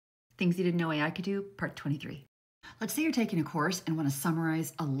Things you didn't know AI could do, part 23. Let's say you're taking a course and want to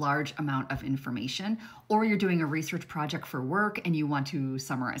summarize a large amount of information, or you're doing a research project for work and you want to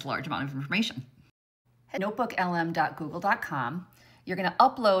summarize a large amount of information. At NotebookLM.google.com, you're going to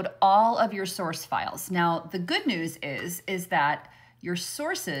upload all of your source files. Now, the good news is that your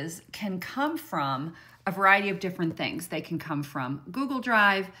sources can come from a variety of different things. They can come from Google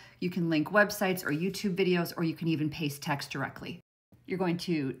Drive, you can link websites or YouTube videos, or you can even paste text directly. You're going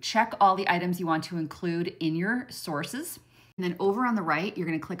to check all the items you want to include in your sources. And then over on the right, you're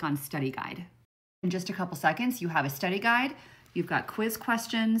going to click on Study Guide. In just a couple seconds, you have a study guide. You've got quiz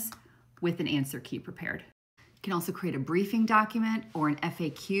questions with an answer key prepared. You can also create a briefing document or an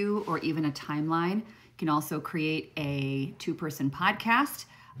FAQ or even a timeline. You can also create a two-person podcast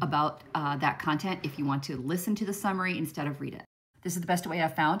about that content if you want to listen to the summary instead of read it. This is the best way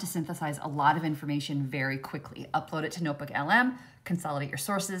I've found to synthesize a lot of information very quickly. Upload it to NotebookLM, consolidate your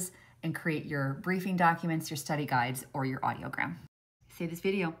sources, and create your briefing documents, your study guides, or your audiogram. Save this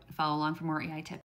video and follow along for more AI tips.